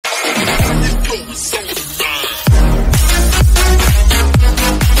Let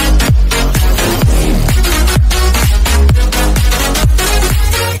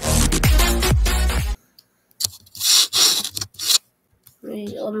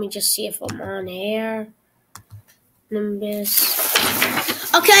me just see if I'm on air. Nimbus.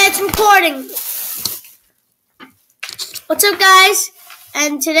 Okay, it's recording. What's up, guys?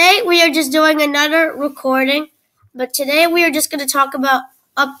 And today we are just doing another recording. But today we are just going to talk about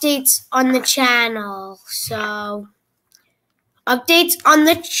updates on the channel. So, updates on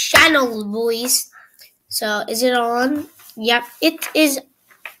the channel, boys. So, is it on? Yep, it is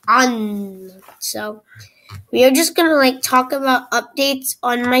on. So, we are just going to talk about updates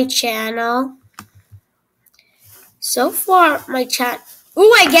on my channel. So far, my chat.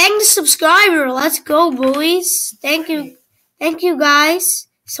 Ooh, I gained a subscriber. Let's go, boys. Thank you. Thank you, guys,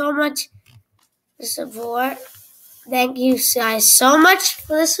 so much for the support. Thank you, guys, so much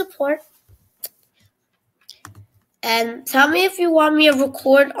for the support. And tell me if you want me to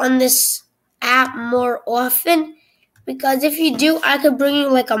record on this app more often. Because if you do, I could bring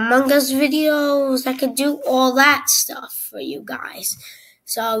you Among Us videos. I could do all that stuff for you guys.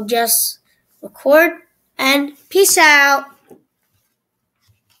 So just record and peace out.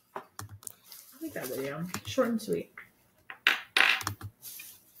 I like that video. Short and sweet.